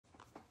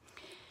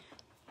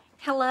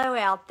Hello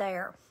out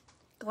there.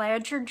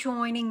 Glad you're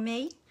joining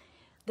me.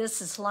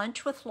 This is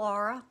Lunch with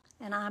Laura,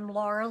 and I'm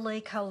Laura Lee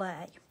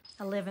Collet.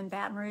 I live in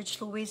Baton Rouge,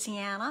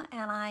 Louisiana,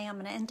 and I am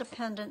an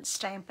independent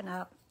Stampin'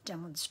 Up!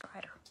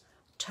 Demonstrator.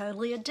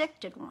 Totally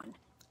addicted one.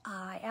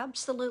 I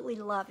absolutely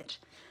love it.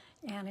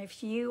 And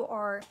if you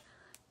are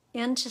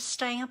into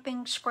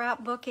stamping,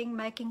 scrapbooking,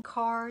 making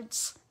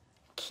cards,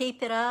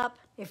 keep it up.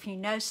 If you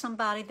know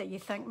somebody that you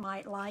think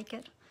might like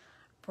it,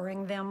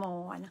 bring them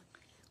on.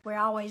 We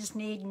always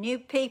need new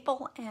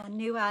people and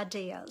new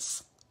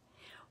ideas.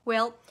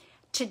 Well,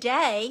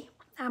 today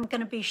I'm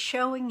going to be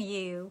showing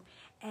you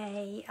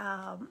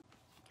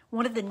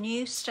one of the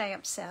new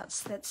stamp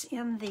sets that's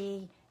in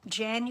the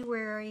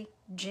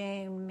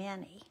January-June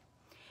mini.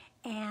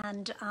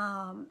 And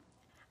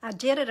I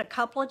did it a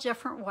couple of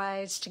different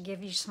ways to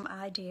give you some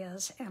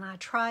ideas, and I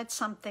tried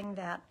something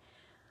that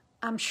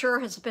I'm sure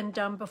has been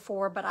done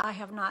before, but I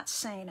have not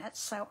seen it.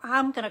 So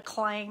I'm going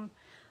to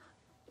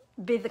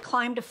be the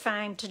claim to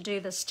fame to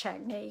do this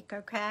technique,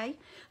 okay?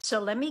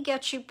 So let me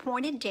get you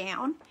pointed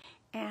down,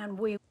 and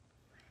I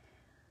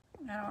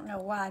don't know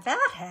why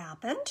that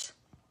happened,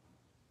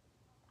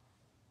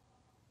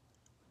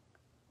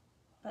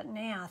 but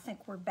now I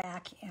think we're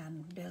back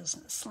in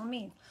business. Let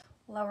me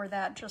lower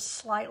that just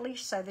slightly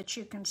so that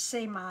you can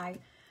see my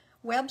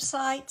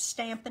website,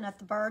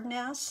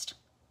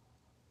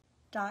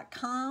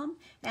 stampinatthebirdnest.com,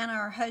 and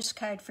our host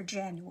code for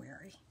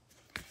January.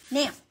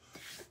 Now,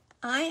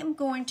 I am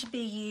going to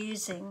be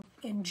using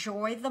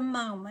Enjoy the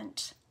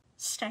Moment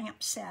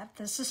stamp set.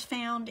 This is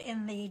found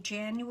in the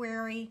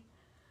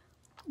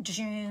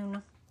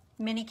January-June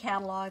mini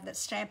catalog that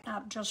Stampin'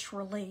 Up! Just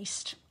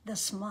released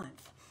this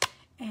month.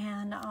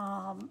 And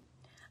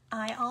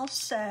I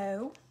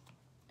also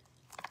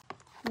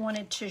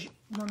wanted to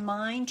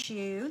remind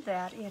you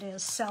that it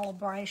is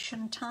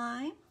celebration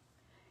time.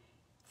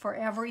 For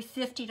every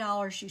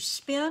 $50 you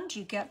spend,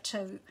 you get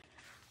to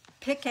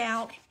pick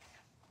out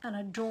an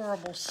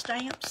adorable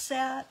stamp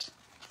set,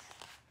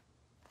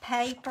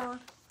 paper,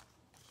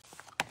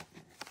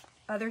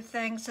 other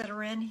things that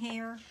are in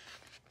here,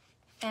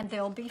 and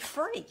they'll be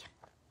free.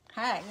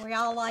 Hey, we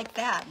all like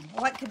that.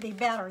 What could be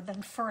better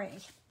than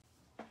free?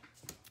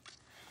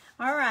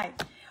 All right,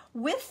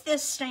 with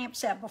this stamp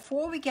set,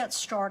 before we get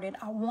started,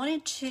 I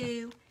wanted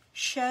to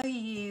show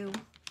you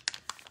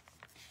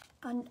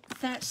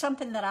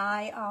something that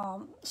I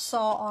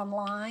saw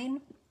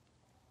online,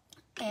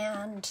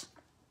 and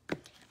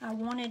I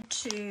wanted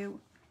to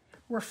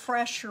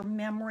refresh your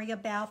memory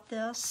about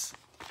this.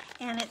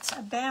 And it's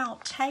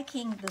about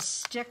taking the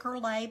sticker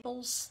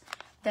labels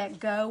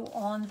that go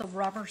on the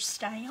rubber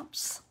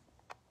stamps.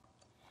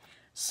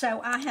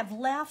 So I have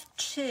left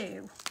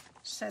two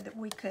so that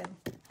we could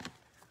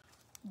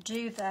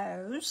do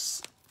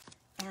those,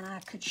 and I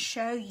could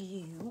show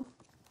you,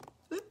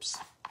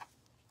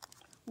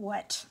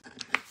 what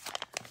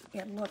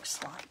it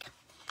looks like.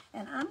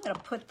 And I'm going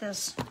to put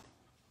this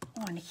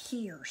on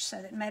here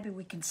so that maybe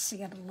we can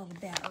see it a little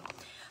better.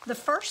 The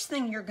first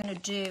thing you're going to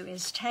do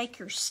is take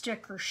your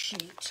sticker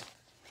sheet,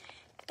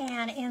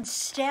 and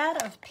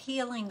instead of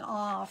peeling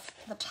off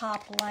the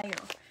top layer,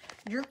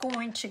 you're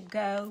going to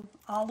go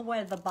all the way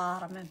to the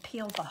bottom and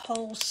peel the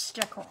whole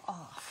sticker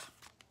off.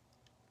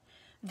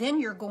 Then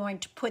you're going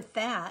to put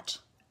that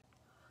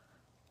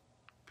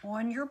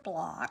on your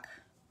block,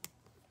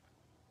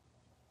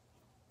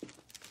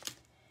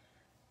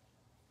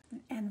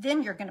 and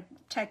then you're going to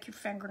take your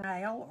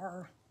fingernail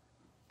or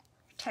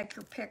take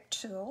your pick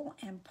tool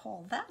and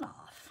pull that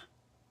off.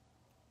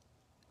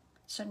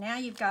 So now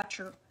you've got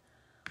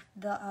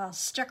the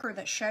sticker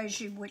that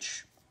shows you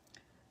which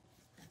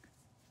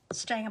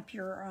stamp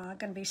you're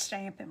going to be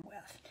stamping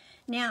with.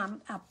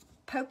 Now I'll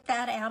poke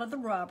that out of the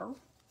rubber.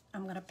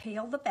 I'm going to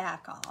peel the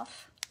back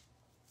off,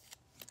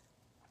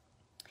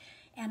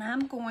 and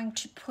I'm going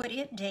to put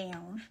it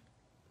down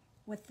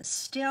with the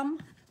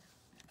stem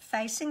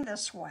facing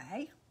this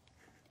way.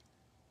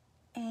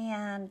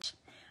 And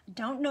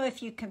don't know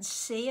if you can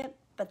see it,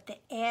 but the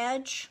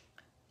edge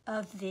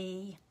of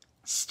the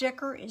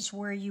sticker is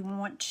where you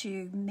want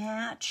to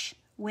match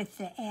with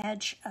the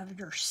edge of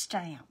your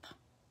stamp.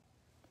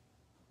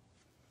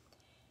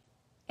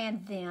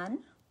 And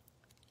then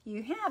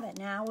you have it.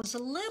 Now, I was a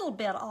little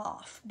bit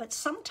off, but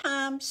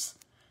sometimes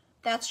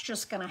that's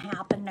just going to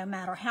happen no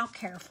matter how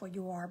careful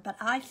you are. But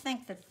I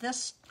think that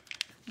this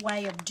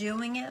way of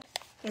doing it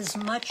is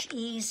much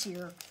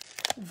easier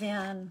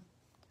than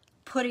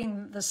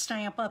putting the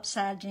stamp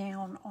upside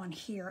down on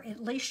here.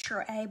 At least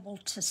you're able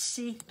to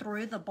see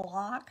through the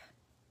block.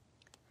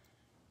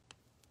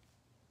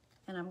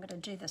 And I'm going to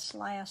do this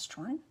last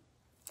one,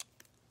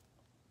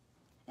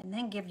 and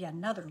then give you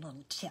another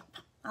little tip.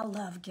 I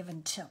love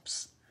giving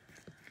tips.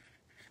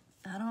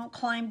 I don't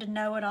claim to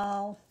know it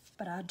all,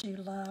 but I do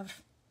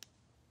love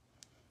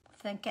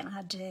thinking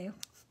I do.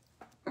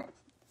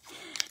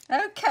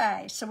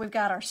 Okay, so we've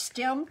got our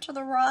stem to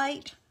the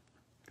right.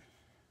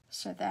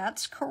 So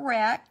that's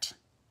correct.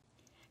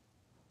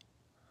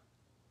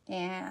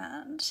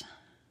 And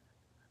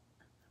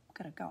I'm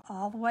going to go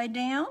all the way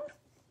down,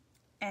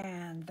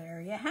 and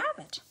there you have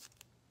it.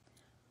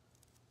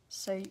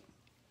 So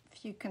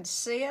if you can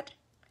see it,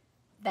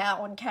 that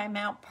one came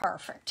out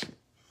perfect.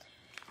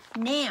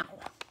 Now,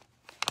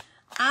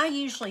 I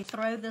usually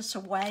throw this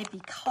away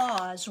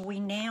because we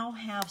now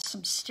have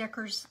some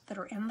stickers that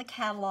are in the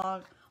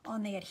catalog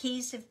on the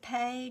adhesive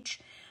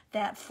page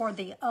that for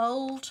the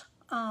old,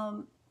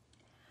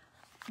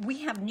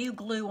 we have new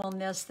glue on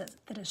this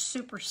that is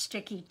super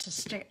sticky to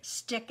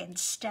stick and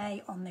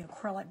stay on the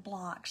acrylic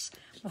blocks.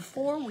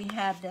 Before we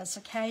had this,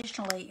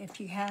 occasionally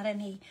if you had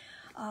any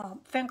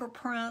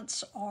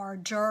fingerprints or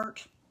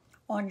dirt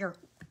on your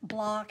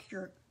block,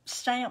 your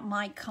stamp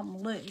might come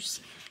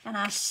loose. And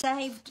I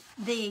saved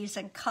these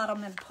and cut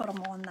them and put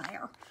them on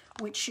there,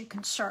 which you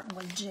can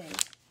certainly do.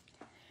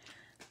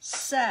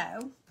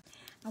 So,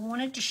 I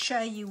wanted to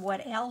show you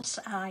what else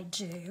I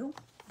do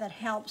that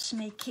helps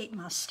me keep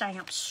my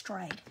stamps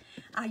straight.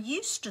 I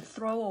used to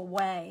throw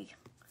away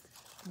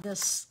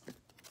this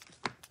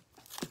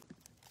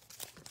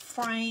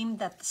frame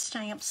that the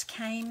stamps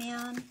came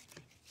in,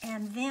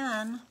 and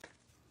then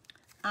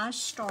I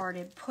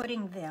started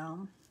putting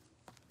them.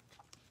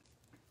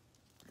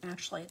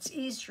 Actually, it's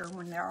easier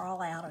when they're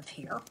all out of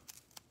here.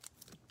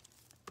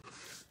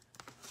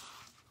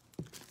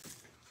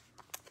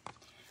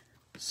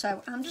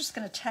 So I'm just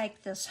going to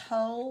take this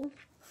whole,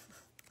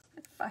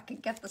 if I can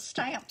get the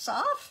stamps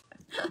off,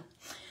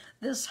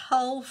 this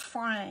whole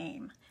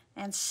frame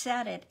and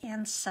set it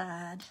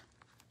inside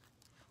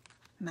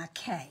my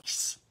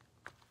case.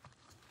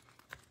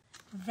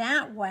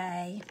 That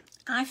way,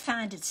 I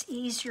find it's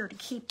easier to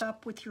keep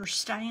up with your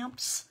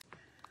stamps.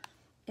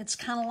 It's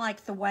kind of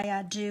like the way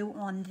I do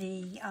on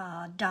the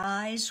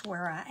dies,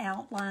 where I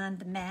outline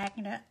the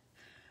magnet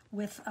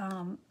with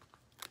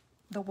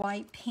the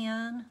white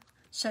pen,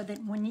 so that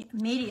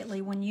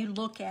immediately when you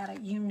look at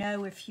it, you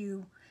know if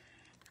you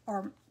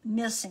are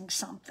missing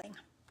something.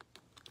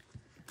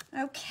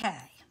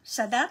 Okay,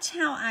 so that's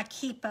how I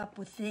keep up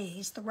with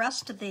these. The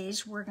rest of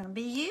these we're going to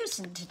be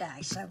using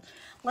today. So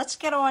let's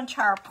get on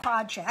to our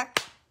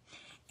project,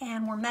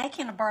 and we're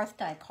making a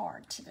birthday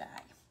card today.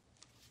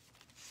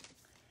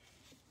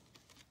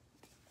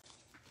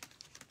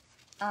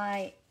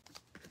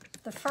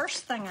 The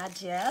first thing I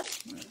did,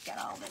 let me get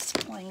all this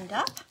cleaned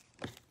up,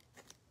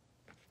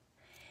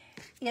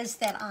 is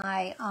that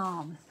I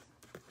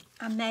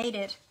made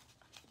it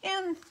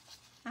in,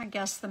 I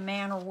guess, the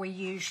manner we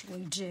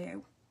usually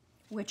do,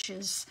 which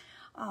is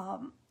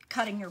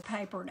cutting your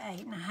paper at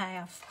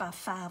 8.5 by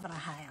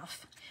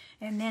 5.5.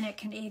 And then it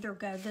can either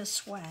go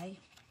this way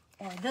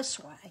or this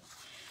way.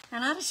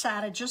 And I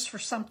decided just for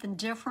something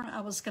different,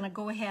 I was going to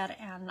go ahead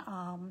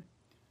and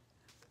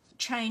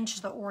change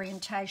the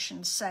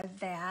orientation so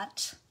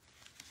that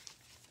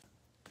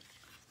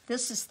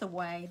this is the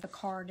way the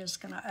card is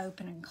going to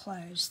open and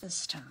close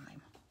this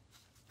time.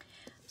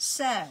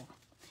 So,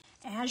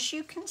 as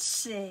you can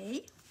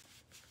see,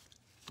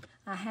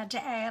 I had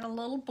to add a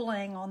little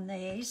bling on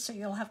these, so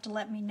you'll have to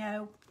let me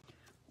know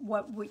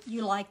what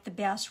you like the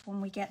best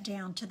when we get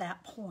down to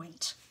that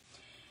point.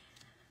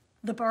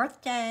 The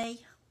birthday,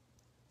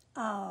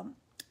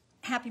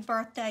 happy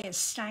birthday is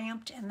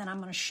stamped, and then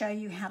I'm going to show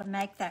you how to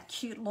make that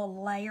cute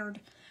little layered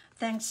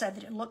thing so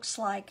that it looks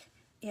like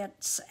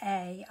it's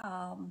a,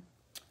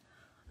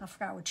 I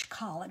forgot what you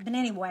call it, but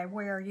anyway,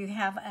 where you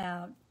have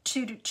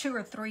two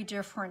or three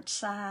different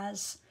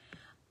size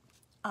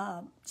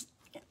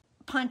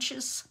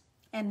punches,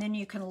 and then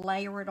you can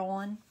layer it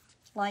on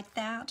like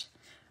that.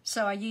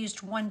 So I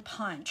used one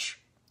punch,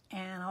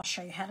 and I'll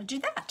show you how to do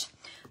that.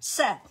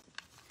 So,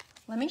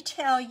 let me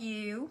tell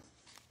you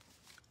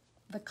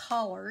the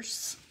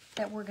colors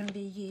that we're going to be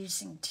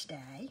using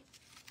today.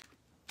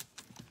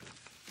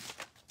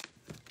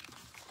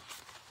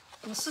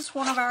 This is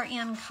one of our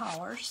end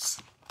colors.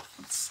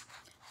 It's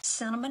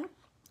cinnamon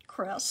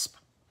crisp.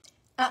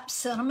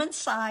 Cinnamon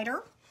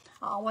cider.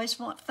 I always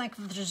want to think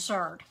of the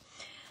dessert.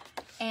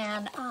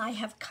 And I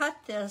have cut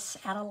this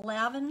at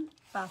 11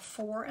 by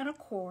 4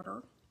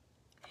 1/4,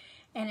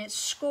 and it's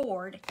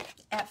scored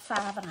at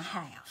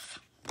 5.5.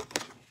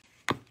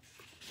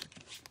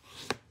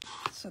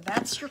 So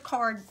that's your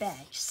card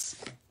base.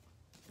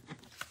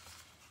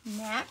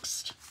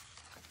 Next,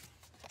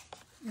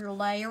 your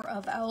layer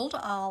of Old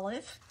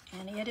Olive,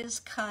 and it is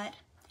cut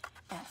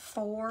at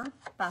 4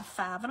 by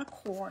 5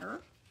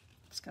 1/4.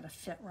 It's going to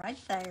fit right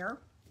there.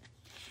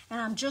 And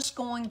I'm just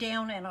going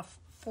down in a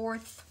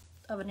 1/4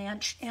 of an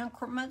inch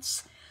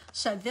increments.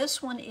 So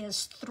this one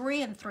is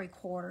 3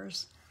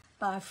 3/4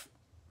 by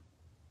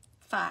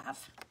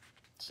 5.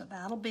 So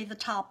that'll be the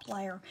top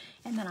layer.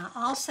 And then I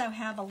also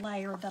have a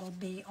layer that'll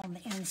be on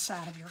the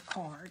inside of your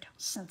card,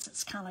 since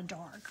it's kind of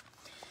dark.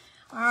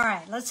 All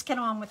right, let's get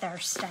on with our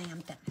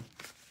stamping.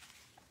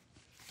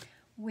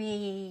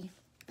 We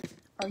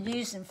are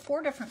using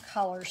 4 different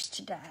colors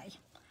today.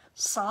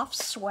 Soft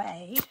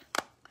suede.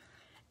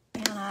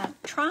 And I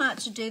try not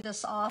to do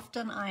this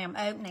often. I am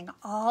opening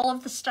all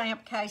of the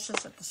stamp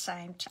cases at the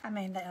same time. I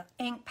mean, the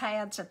ink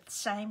pads at the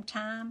same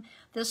time.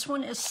 This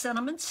one is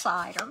cinnamon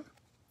cider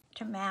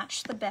to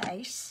match the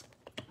base.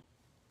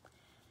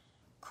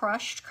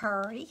 Crushed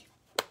curry.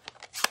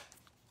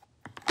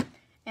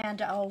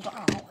 and Old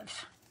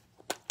Olive.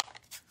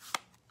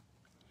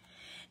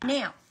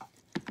 Now,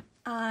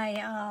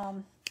 I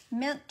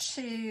meant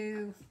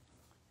to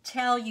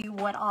tell you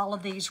what all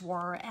of these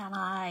were, and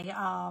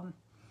I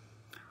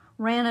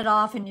ran it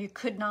off and you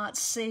could not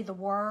see the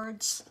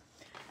words.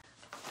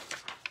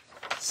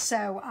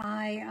 So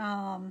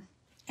I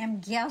am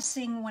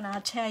guessing when I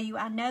tell you,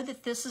 I know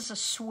that this is a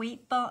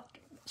sweet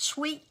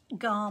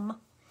gum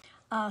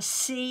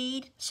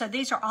seed. So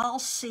these are all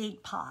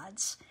seed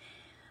pods.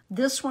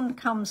 This one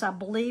comes, I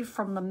believe,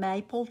 from the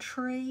maple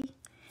tree.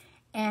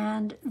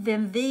 And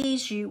then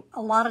these,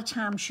 a lot of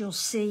times you'll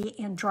see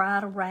in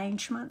dried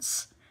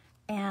arrangements.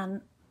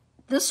 And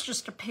this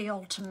just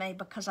appealed to me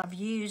because I've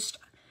used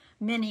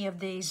many of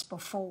these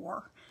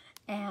before.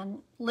 And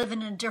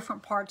living in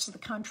different parts of the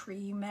country,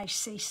 you may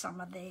see some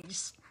of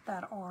these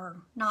that are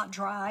not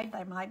dried.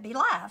 They might be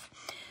live.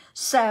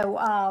 So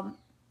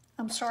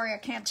I'm sorry I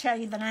can't tell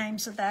you the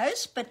names of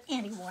those. But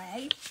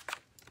anyway,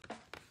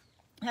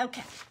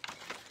 okay.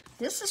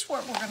 This is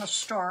what we're going to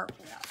start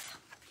with.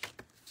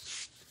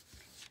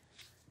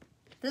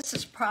 This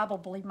is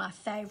probably my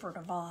favorite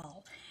of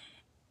all.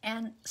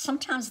 And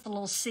sometimes the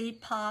little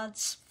seed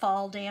pods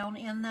fall down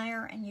in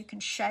there and you can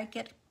shake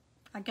it.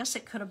 I guess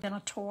it could have been a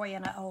toy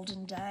in the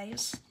olden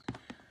days.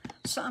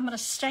 So I'm going to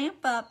stamp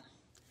up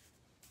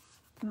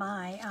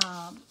my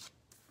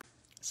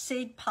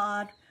seed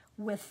pod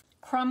with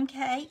crumb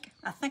cake.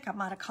 I think I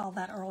might have called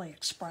that early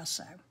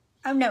espresso.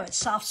 Oh no, it's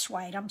soft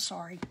suede, I'm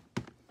sorry.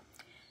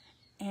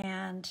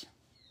 And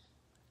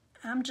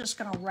I'm just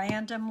going to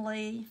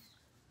randomly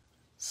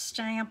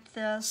stamp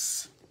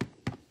this.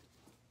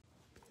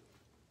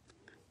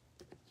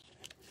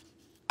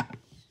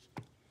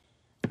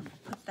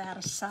 Put that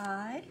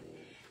aside.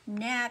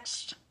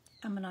 Next,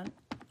 I'm going to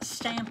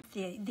stamp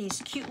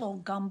these cute little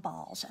gum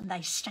balls, and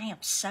they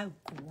stamp so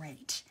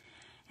great.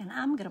 And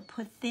I'm going to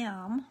put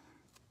them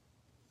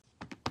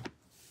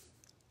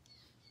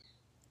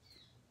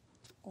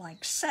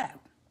like so.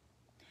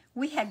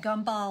 We had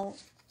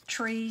gumball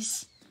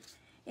trees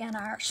in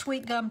our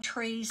sweet gum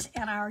trees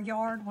in our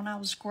yard when I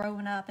was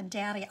growing up, and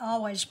Daddy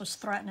always was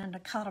threatening to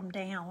cut them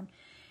down,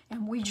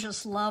 and we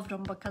just loved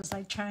them because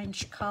they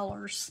changed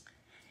colors.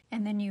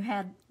 And then you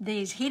had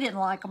these. He didn't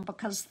like them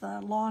because the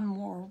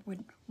lawnmower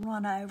would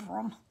run over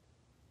them.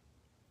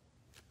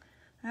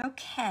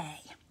 Okay,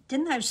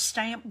 didn't those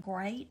stamp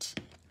great?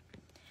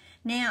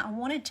 Now I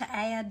wanted to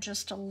add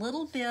just a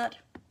little bit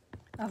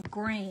of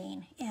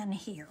green in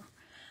here,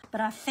 but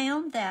I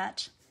found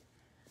that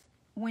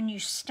when you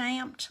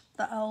stamped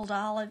the Old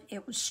Olive,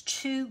 it was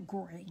too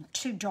green,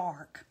 too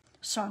dark.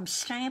 So I'm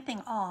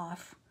stamping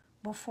off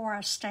before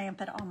I stamp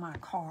it on my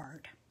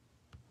card.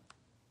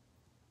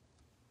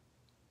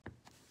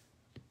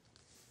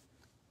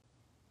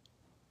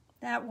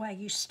 That way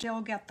you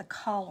still get the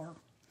color,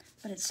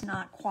 but it's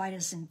not quite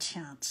as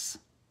intense.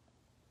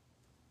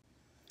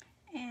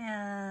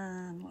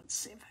 And let's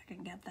see if I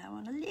can get that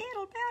one a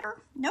little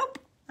better. Nope,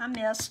 I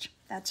missed.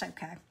 That's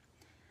okay.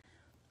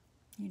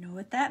 You know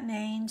what that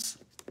means.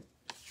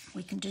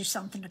 We can do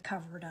something to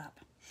cover it up.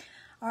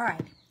 All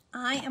right,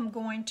 I am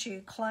going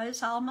to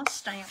close all my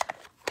stamp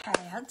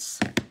pads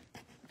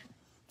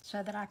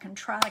so that I can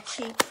try to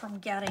keep from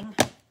getting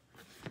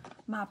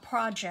my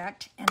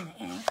project in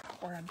the ink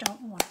where I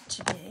don't want it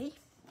to be.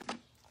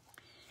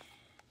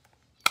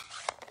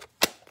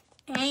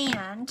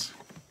 And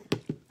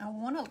I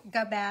want to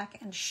go back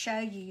and show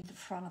you the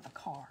front of the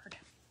card.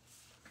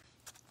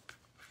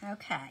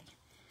 Okay,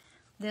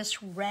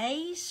 this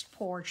raised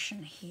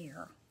portion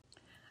here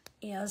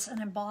is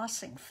an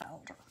embossing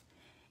folder.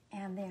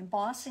 And the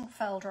embossing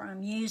folder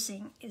I'm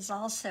using is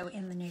also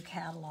in the new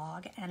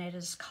catalog, and it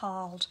is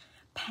called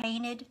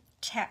Painted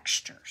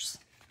Textures.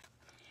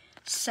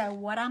 So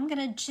what I'm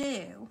going to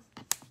do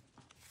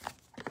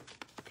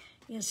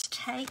is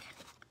take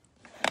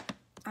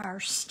our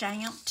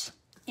stamped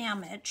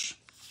image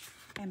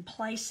and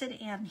place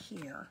it in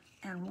here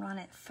and run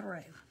it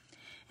through.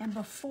 And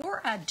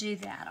before I do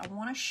that, I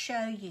want to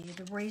show you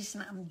the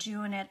reason I'm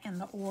doing it in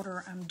the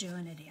order I'm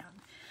doing it in.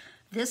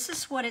 This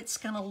is what it's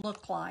going to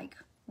look like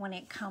when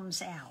it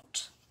comes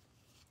out.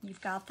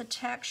 You've got the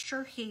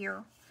texture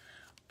here,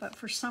 but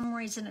for some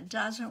reason it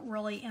doesn't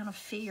really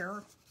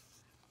interfere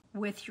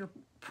with your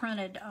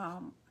printed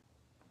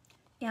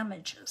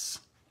images.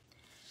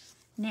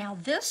 Now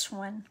this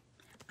one,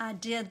 I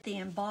did the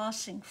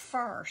embossing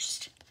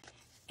first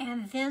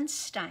and then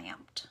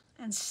stamped.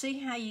 And see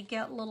how you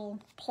get little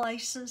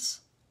places?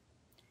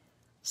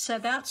 So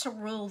that's a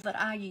rule that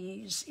I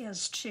use,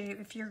 is to,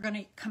 if you're going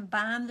to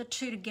combine the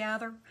two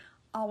together,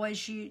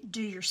 always you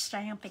do your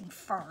stamping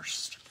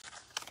first.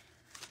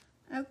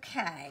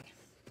 Okay,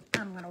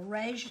 I'm going to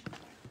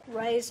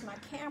raise my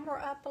camera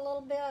up a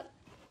little bit.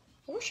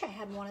 I wish I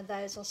had one of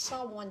those. I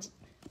saw one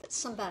that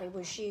somebody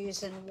was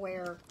using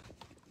where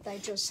they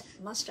just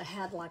must have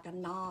had like a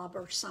knob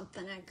or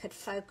something and could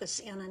focus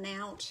in and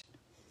out.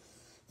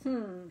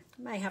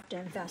 May have to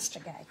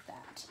investigate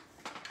that.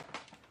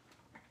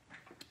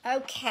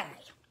 Okay,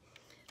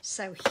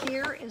 so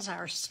here is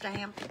our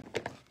stamp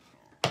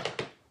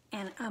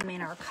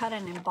our cut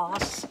and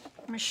emboss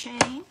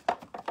machine.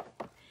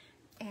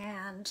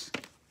 And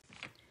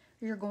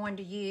you're going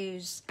to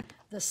use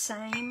the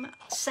same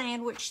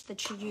sandwich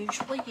that you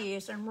usually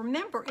use. And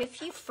remember,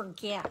 if you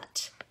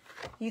forget,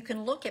 you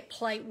can look at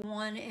plate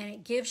 1 and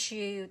it gives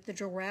you the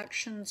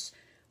directions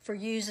for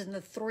using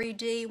the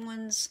 3D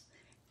ones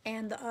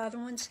and the other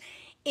ones.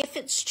 If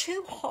it's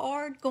too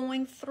hard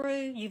going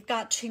through, you've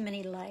got too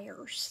many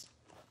layers.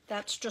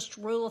 That's just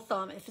rule of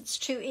thumb. If it's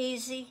too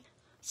easy,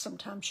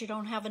 sometimes you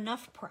don't have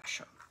enough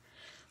pressure.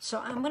 So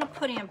I'm going to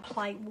put in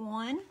plate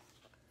 1,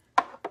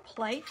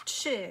 plate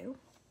 2.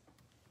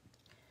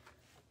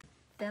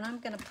 Then I'm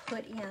going to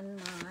put in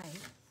my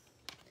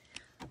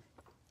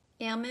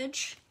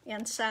image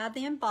inside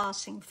the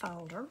embossing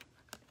folder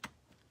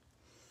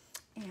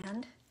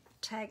and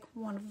take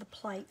one of the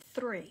plate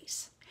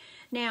 3s.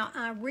 Now,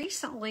 I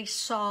recently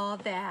saw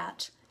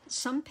that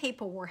some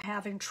people were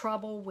having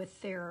trouble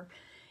with their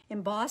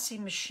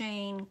embossing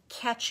machine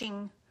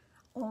catching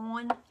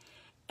on,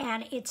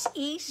 and it's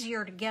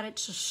easier to get it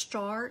to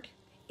start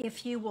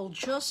if you will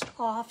just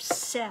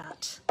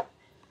offset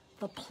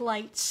the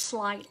plates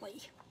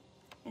slightly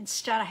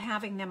instead of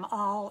having them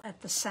all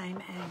at the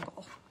same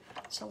angle.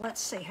 So let's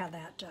see how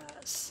that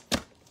does.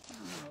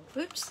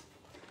 Oops,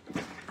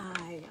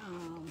 I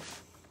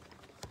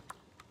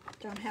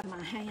don't have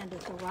my hand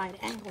at the right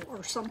angle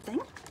or something.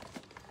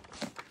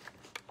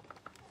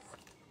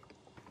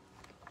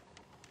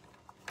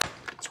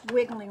 It's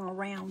wiggling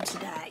around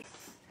today.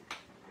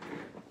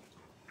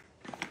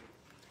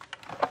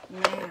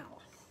 Now,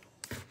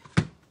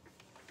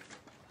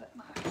 put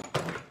my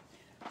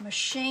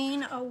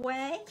machine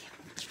away.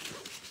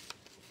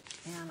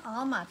 And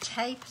all my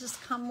tape has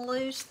come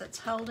loose that's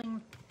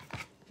holding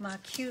my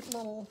cute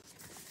little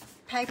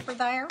paper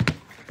there.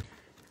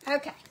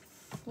 Okay,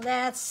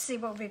 let's see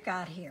what we've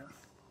got here.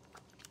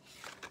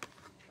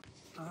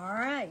 All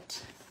right.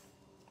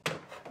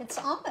 It's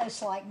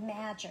almost like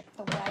magic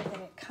the way that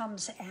it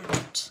comes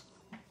out.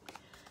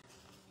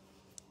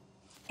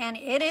 And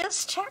it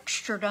is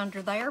textured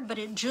under there, but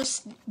it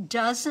just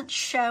doesn't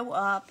show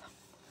up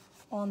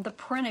on the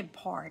printed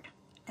part.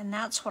 And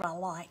that's what I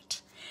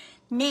liked.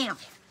 Now,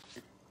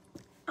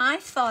 I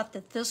thought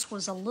that this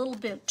was a little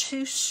bit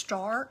too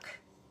stark,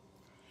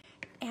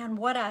 and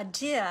what I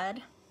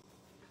did,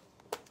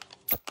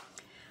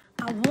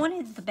 I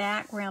wanted the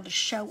background to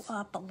show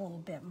up a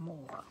little bit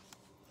more.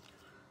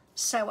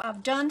 So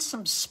I've done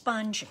some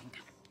sponging,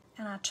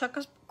 and I took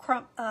a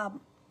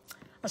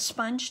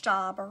sponge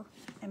dauber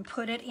and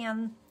put it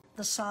in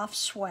the soft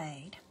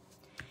suede,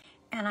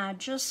 and I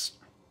just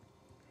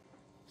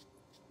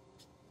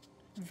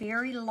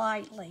very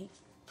lightly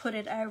put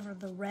it over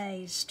the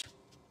raised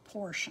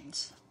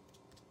portions.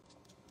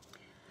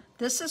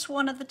 This is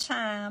one of the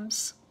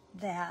times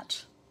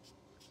that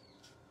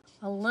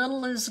a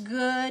little is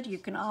good. You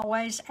can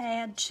always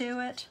add to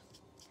it.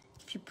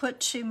 If you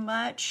put too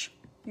much,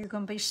 you're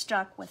going to be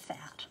stuck with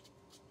that.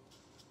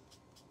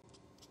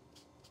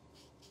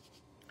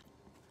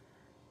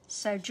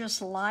 So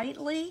just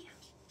lightly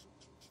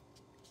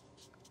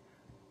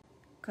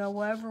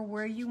go over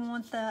where you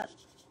want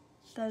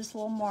those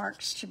little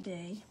marks to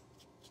be.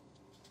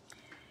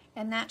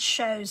 And that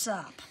shows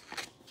up.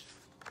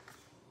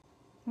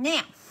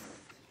 Now,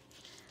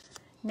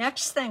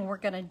 next thing we're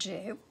going to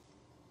do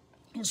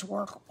is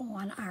work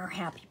on our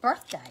happy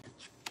birthday.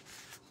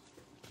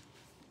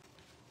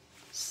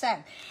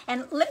 So,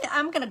 and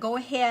I'm going to go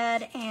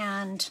ahead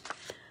and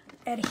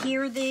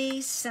adhere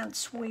these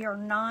since we are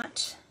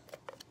not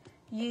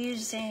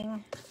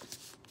using,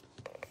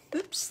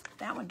 oops,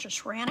 that one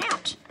just ran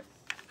out.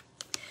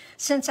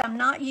 Since I'm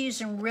not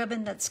using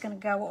ribbon that's going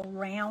to go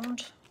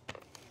around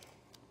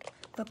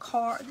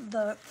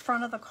the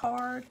front of the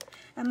card,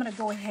 I'm going to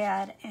go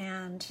ahead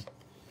and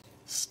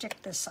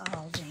stick this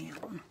all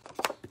down.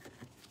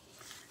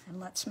 And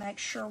let's make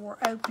sure we're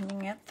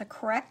opening it the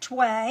correct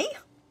way.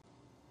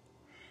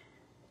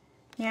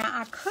 Now,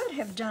 I could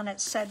have done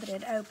it so that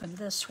it opened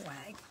this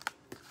way,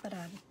 but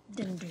I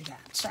didn't do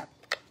that. So,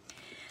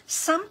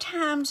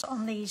 sometimes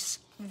on these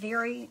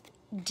very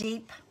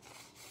deep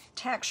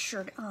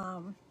textured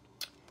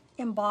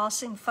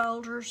embossing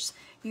folders,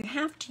 you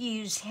have to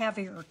use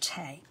heavier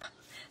tape.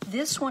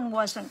 This one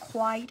wasn't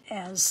quite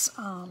as,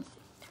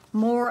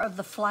 more of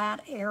the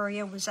flat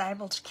area was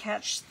able to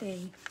catch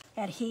the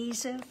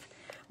adhesive,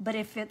 but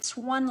if it's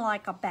one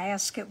like a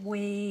basket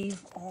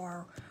weave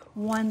or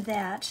one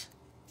that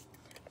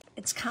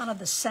it's kind of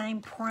the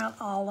same print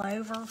all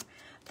over,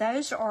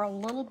 those are a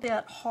little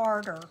bit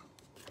harder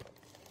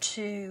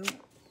to,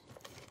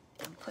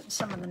 I'm putting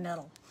some in the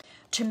middle,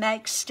 to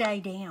make stay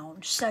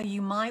down. So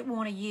you might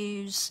want to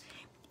use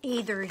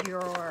either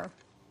your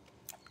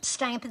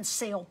Stampin'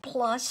 Seal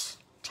Plus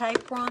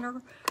tape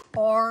runner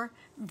or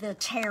the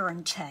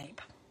Terran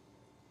tape.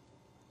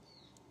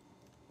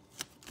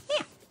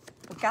 Yeah,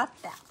 we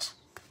got that.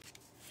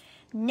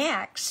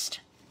 Next,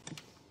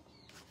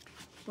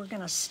 we're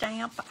going to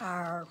stamp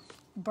our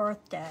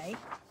birthday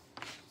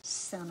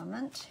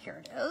sentiment.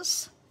 Here it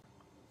is.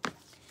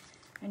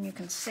 And you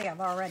can see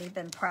I've already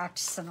been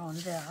practicing on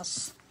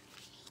this.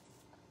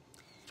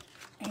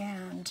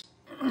 And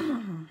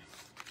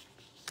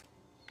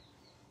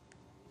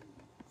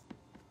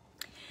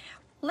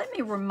let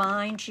me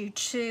remind you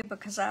too,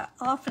 because I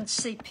often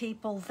see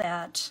people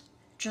that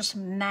just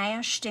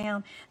mash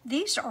down.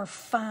 These are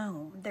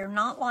foam. They're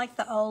not like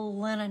the old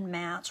linen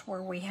mats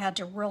where we had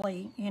to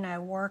really,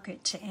 work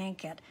it to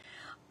ink it.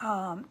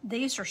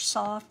 These are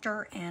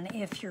softer, and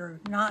if you're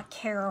not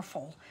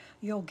careful,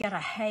 you'll get a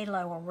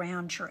halo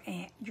around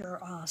your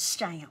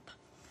stamp.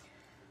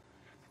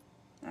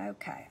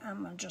 Okay,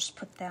 I'm going to just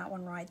put that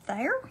one right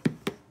there.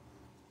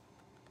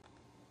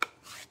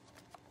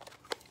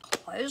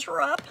 Close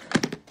her up.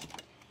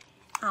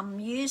 I'm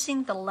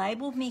using the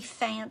Label Me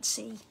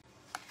Fancy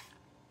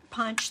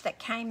punch that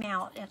came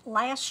out at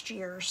last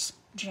year's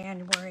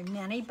January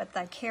mini, but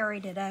they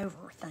carried it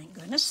over, thank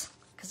goodness,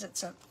 because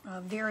it's a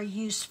very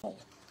useful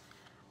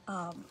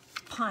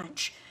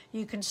punch.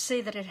 You can see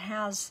that it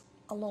has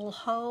a little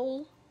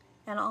hole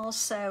and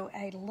also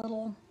a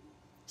little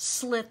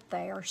slit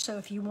there, so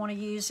if you want to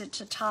use it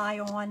to tie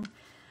on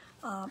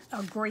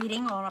a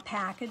greeting on a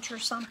package or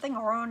something,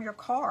 or on your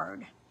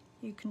card,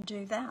 you can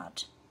do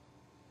that.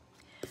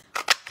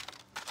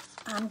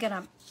 I'm going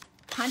to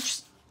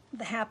punch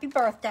the happy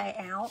birthday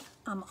out.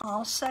 I'm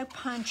also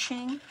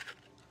punching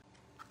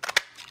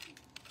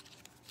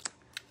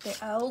the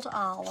old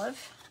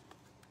olive.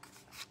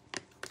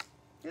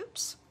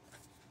 Oops.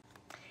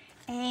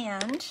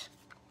 And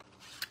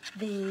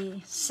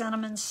the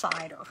cinnamon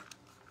cider.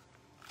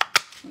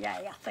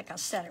 Yeah, I think I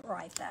said it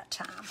right that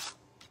time.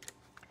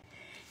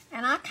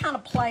 And I kind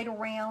of played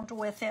around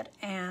with it,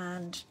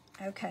 and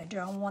okay, do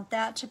I want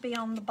that to be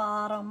on the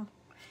bottom?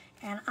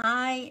 And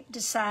I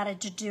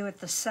decided to do it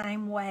the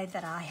same way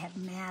that I had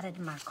matted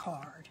my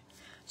card.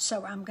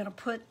 So I'm going to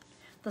put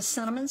the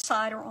cinnamon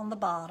cider on the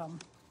bottom.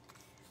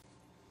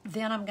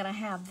 Then I'm going to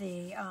have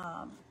the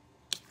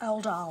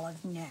old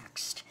olive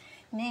next.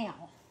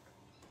 Now,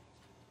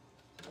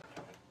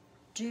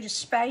 due to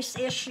space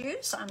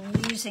issues, I'm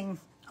using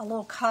a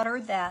little cutter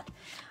that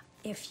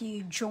if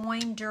you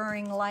joined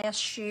during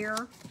last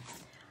year,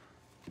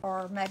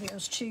 or maybe it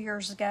was 2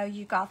 years ago,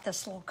 you got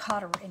this little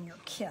cutter in your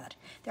kit.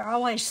 They're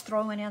always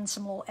throwing in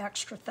some little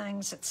extra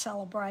things at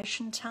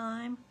celebration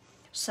time.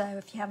 So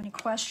if you have any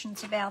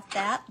questions about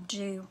that,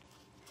 do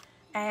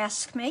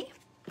ask me.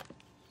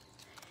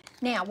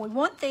 Now, we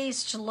want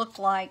these to look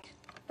like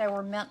they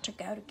were meant to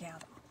go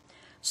together.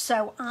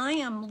 So I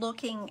am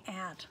looking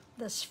at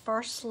this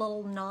first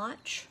little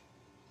notch,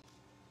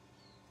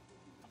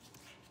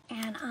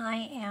 and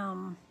I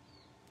am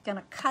going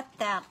to cut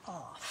that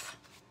off.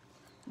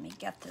 Let me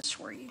get this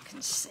where you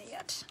can see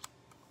it.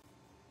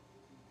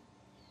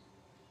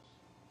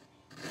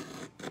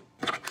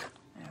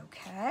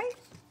 Okay,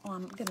 well,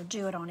 I'm going to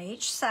do it on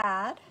each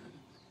side.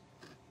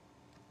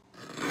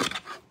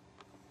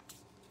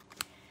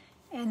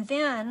 And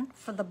then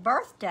for the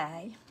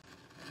birthday,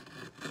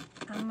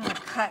 I'm going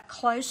to cut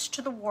close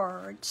to the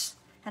words,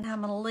 and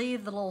I'm going to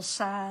leave the little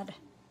side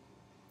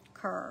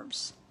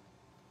curves.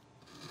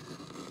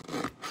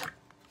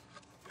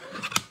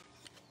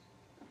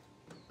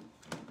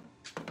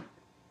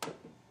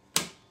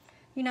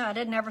 You know, I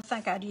didn't ever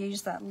think I'd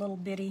use that little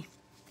bitty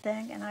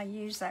thing, and I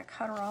use that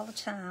cutter all the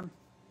time.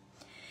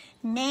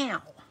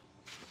 Now,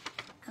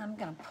 I'm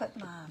going to put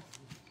my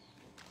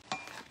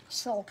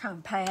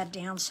silicone pad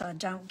down so I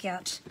don't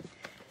get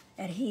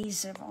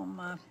adhesive on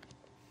my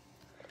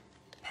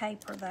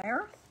paper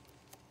there.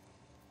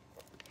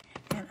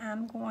 And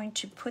I'm going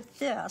to put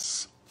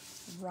this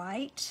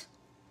right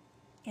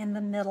in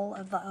the middle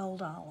of the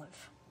old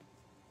olive.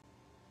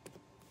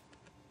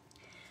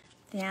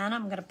 Then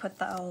I'm going to put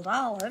the old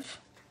olive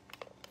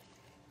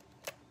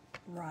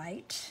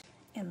right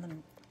in the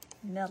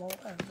middle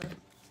of the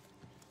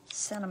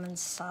cinnamon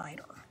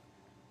cider.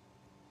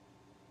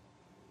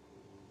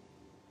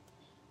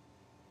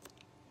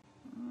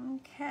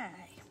 Okay.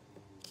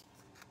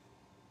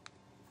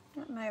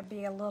 That may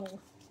be a little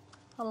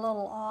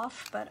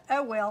off, but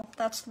oh well,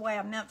 that's the way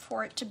I meant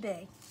for it to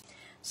be.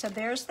 So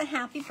there's the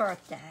happy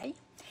birthday,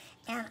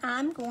 and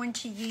I'm going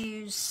to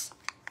use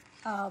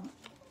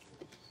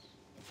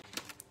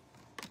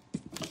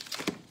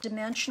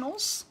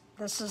dimensionals.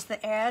 This is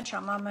the edge.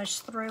 I'm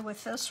almost through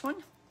with this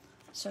one,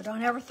 so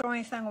don't ever throw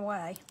anything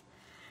away.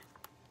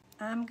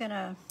 I'm going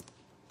to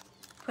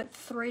put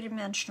 3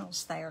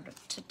 dimensionals there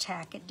to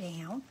tack it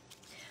down.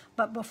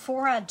 But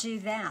before I do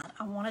that,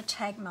 I want to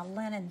take my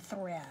linen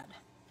thread.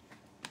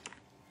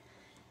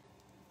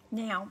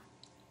 Now,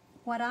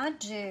 what I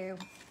do,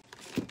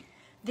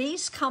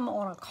 these come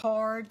on a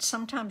card.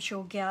 Sometimes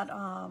you'll get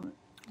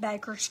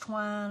baker's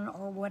twine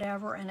or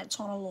whatever, and it's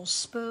on a little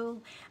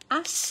spool.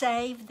 I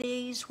save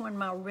these when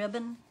my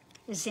ribbon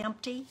is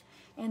empty,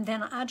 and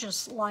then I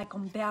just like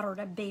them better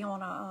to be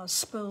on a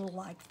spool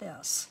like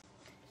this.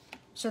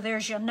 So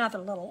there's another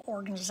little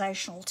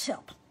organizational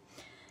tip.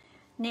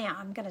 Now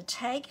I'm going to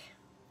take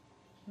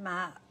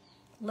my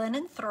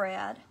linen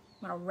thread,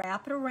 I'm going to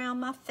wrap it around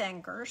my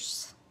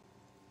fingers,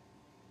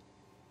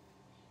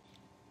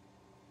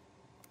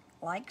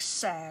 like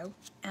so,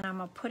 and I'm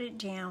going to put it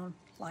down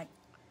like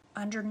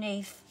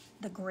underneath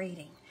the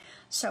greeting.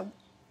 So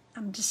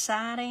I'm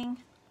deciding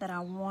that I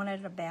want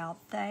it about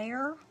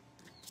there.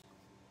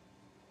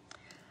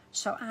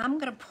 So I'm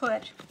going to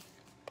put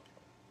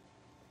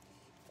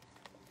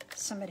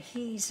some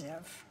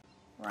adhesive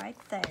right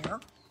there.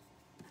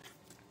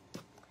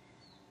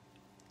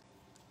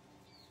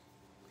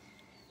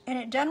 And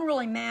it doesn't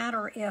really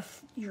matter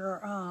if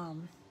your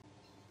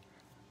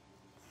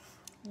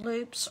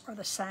loops are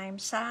the same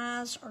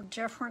size or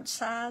different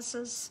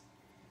sizes,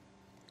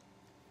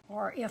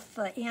 or if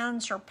the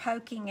ends are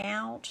poking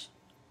out.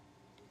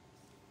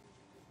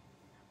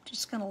 I'm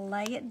just going to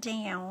lay it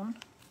down.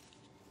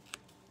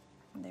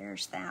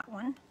 There's that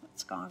one.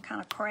 It's gone kind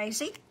of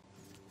crazy,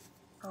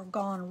 or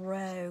gone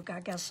rogue,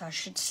 I guess I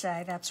should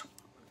say.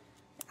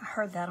 I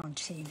heard that on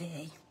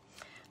TV.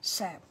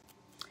 So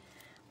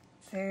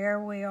there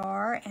we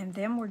are, and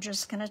then we're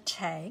just going to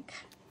take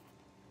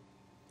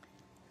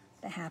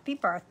the happy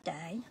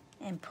birthday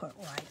and put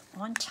right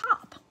on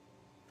top.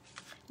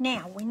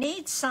 Now, we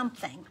need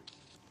something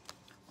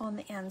on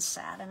the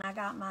inside, and I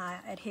got my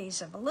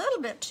adhesive a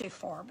little bit too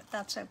far, but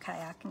that's okay.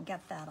 I can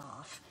get that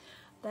off.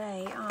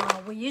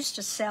 We used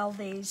to sell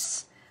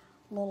these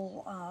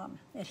little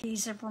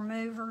adhesive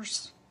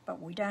removers, but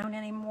we don't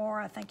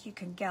anymore. I think you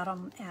can get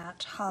them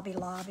at Hobby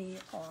Lobby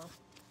or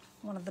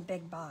one of the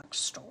big box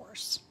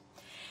stores.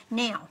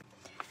 Now,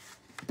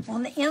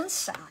 on the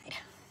inside,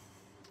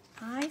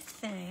 I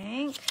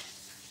think,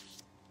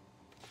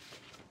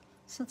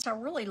 since I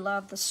really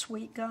love the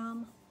sweet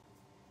gum,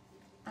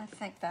 I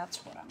think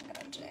that's what I'm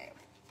going to do.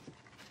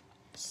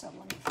 So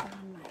let me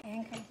find my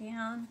ink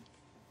again.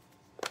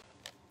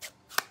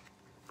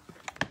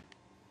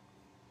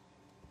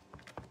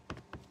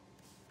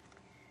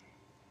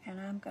 And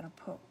I'm going to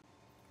put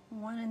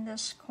one in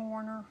this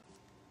corner,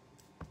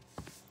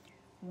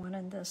 one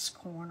in this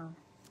corner.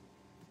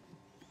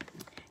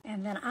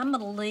 And then I'm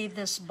going to leave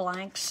this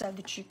blank so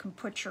that you can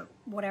put your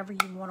whatever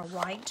you want to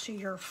write to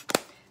your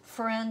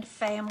friend,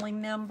 family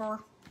member.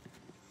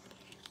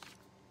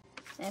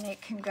 And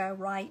it can go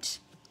right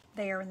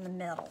there in the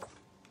middle.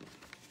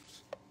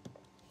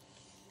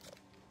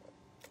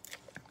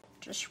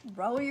 Just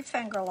roll your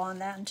finger on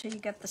that until you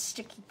get the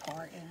sticky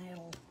part, and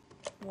it'll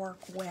work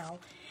well.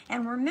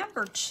 And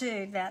remember,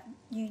 too, that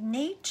you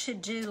need to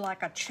do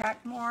like a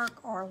check mark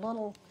or a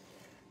little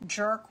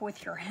jerk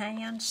with your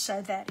hand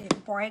so that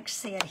it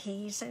breaks the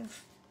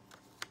adhesive.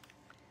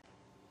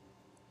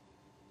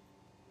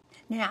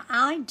 Now,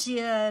 I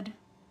did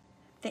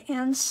the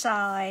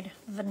inside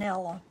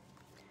vanilla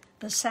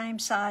the same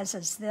size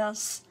as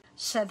this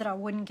so that I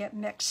wouldn't get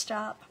mixed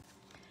up.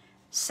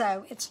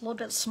 So it's a little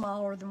bit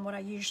smaller than what I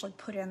usually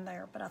put in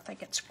there, but I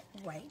think it's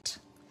great.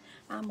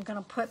 I'm going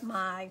to put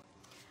my,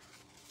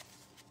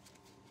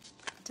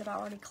 did I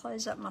already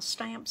close up my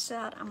stamp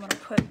set? I'm going to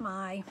put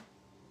my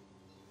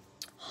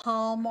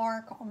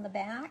hallmark on the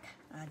back.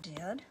 I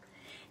did.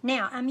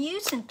 Now, I'm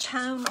using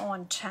tone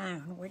on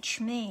tone, which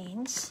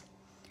means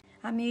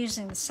I'm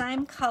using the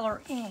same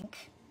color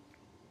ink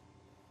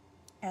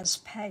as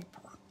paper.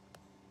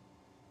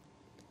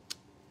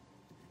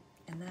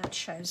 And that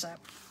shows up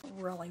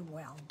really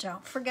well.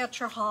 Don't forget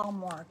your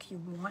hallmark.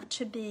 You want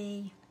to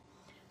be,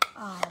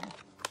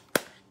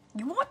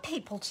 you want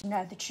people to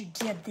know that you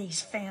did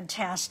these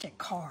fantastic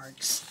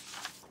cards.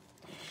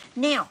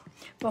 Now,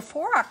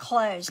 before I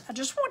close, I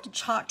just want to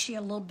talk to you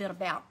a little bit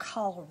about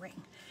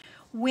coloring.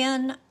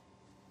 When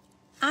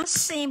I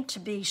seem to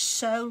be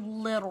so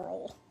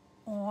literal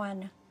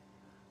on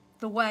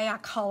the way I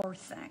color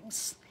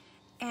things,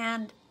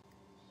 and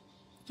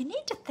you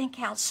need to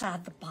think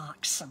outside the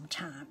box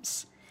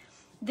sometimes.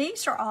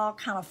 These are all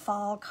kind of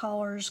fall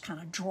colors, kind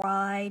of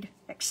dried,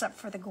 except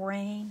for the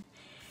green.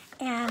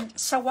 And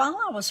so while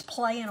I was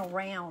playing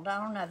around, I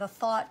don't know, the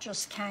thought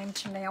just came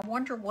to me, I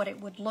wonder what it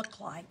would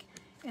look like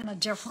in a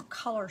different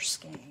color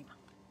scheme.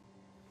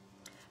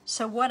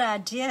 So what I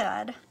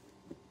did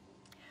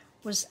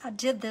was I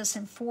did this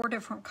in 4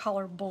 different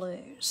color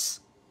blues.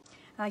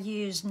 I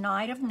used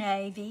Night of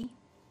Navy,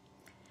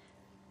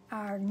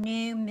 our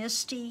new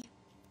Misty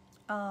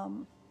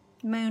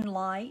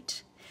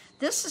Moonlight.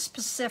 This is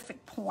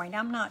Pacific Point.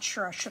 I'm not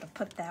sure, I should have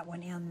put that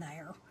one in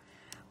there.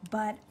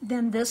 But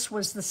then this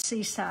was the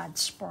Seaside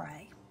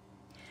Spray.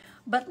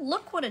 But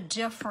look what a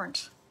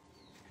different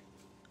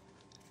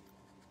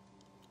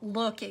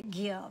look it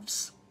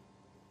gives.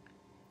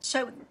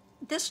 So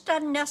this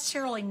doesn't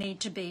necessarily need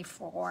to be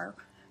for,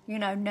 you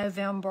know,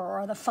 November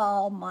or the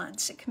fall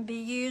months. It can be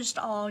used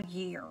all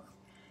year.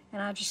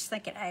 And I just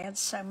think it adds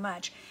so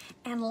much.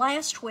 And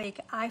last week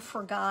I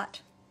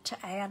forgot to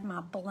add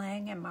my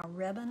bling and my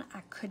ribbon.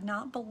 I could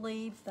not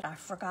believe that I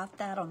forgot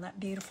that on that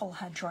beautiful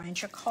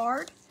hydrangea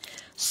card.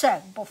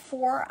 So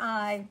before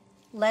I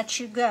let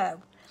you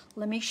go,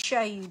 let me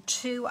show you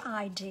 2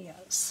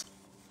 ideas.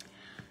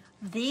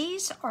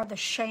 These are the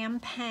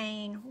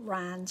champagne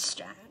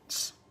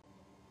rhinestones.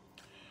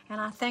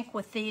 And I think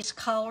with these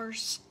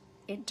colors,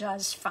 it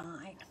does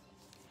fine.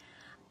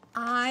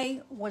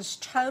 I was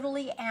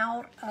totally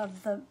out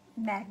of the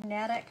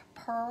magnetic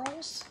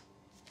pearls.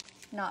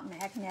 Not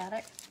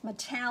magnetic,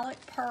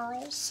 metallic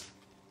pearls.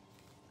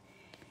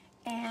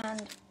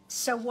 And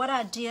so what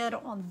I did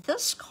on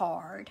this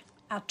card,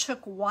 I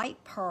took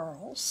white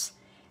pearls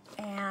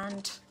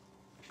and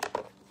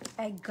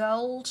a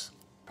gold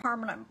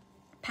permanent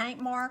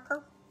paint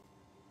marker,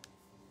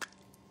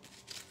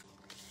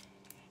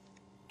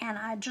 and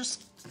I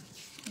just,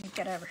 let me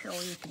get over here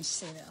where you can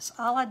see this.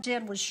 All I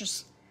did was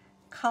just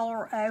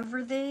color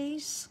over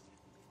these,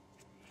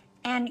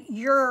 and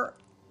your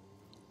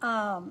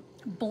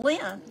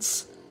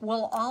blends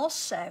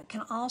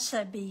can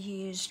also be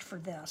used for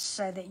this,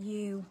 so that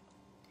you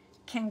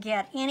can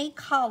get any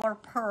color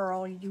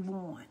pearl you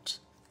want.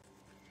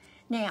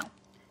 Now,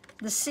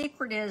 the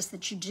secret is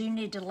that you do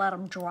need to let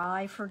them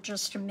dry for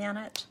just a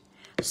minute.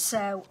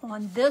 So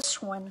on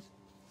this one,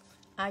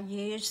 I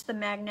used the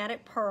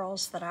magnetic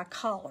pearls that I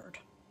colored.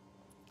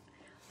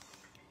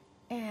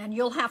 And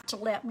you'll have to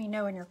let me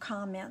know in your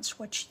comments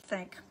what you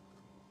think,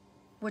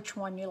 which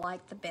one you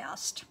like the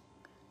best.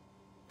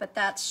 But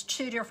that's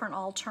two different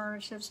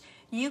alternatives.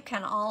 You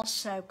can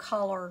also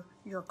color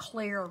your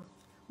clear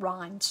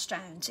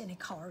rhinestones any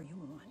color you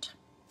want.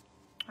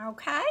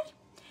 Okay?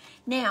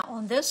 Now,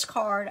 on this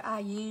card, I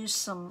used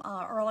some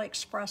Early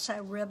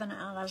Espresso ribbon,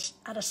 and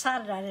I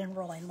decided I didn't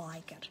really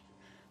like it.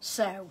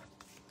 So,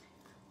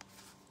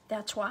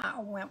 that's why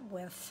I went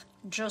with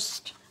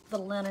just the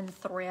linen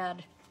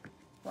thread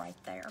right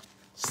there.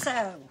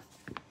 So,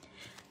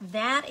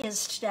 that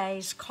is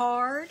today's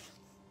card.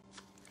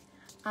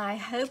 I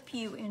hope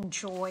you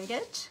enjoyed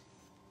it.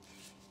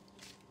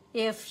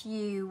 If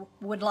you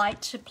would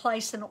like to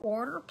place an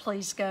order,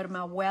 please go to my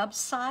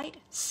website,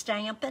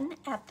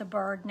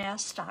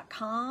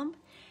 stampin@thebirdnest.com,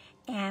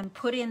 and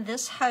put in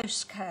this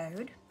host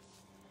code.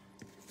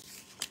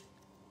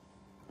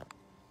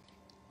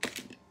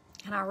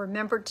 And I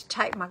remembered to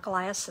take my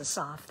glasses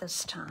off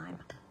this time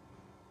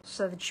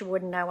so that you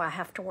wouldn't know I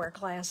have to wear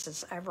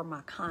glasses over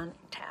my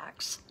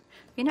contacts.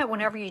 You know,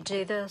 whenever you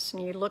do this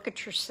and you look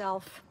at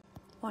yourself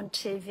on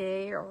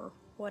TV or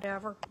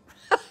whatever,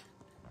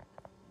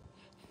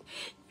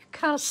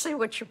 kind of see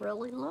what you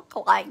really look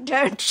like,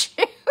 don't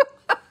you?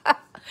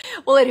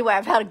 Well, anyway,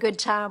 I've had a good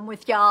time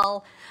with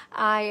y'all.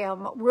 I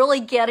am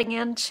really getting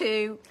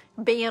into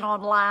being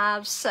on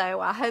live, so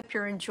I hope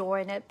you're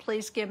enjoying it.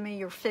 Please give me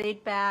your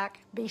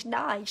feedback. Be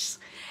nice.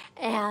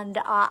 And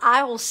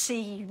I will see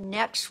you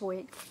next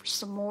week for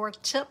some more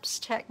tips,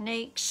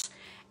 techniques,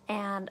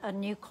 and a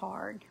new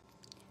card.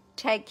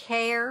 Take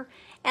care.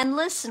 And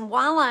listen,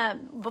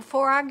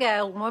 before I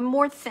go, one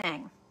more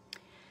thing.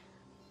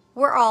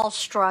 We're all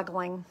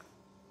struggling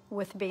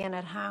with being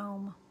at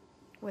home,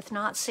 with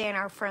not seeing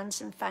our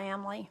friends and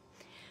family.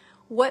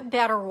 What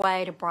better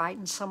way to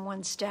brighten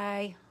someone's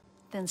day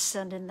than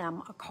sending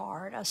them a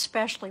card,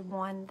 especially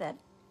one that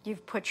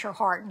you've put your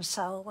heart and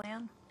soul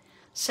in?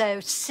 So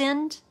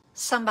send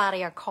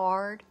somebody a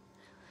card.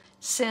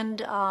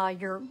 Send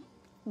your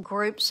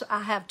groups.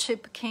 I have 2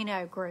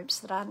 Pekino groups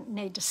that I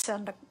need to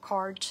send a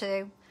card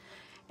to.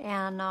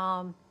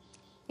 And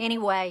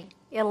anyway,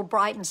 it'll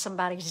brighten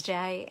somebody's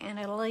day, and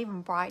it'll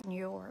even brighten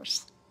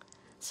yours.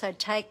 So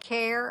take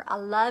care. I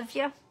love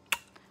you.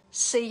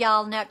 See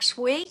y'all next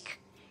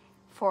week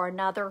for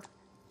another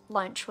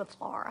Lunch with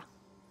Laura.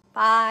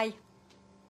 Bye.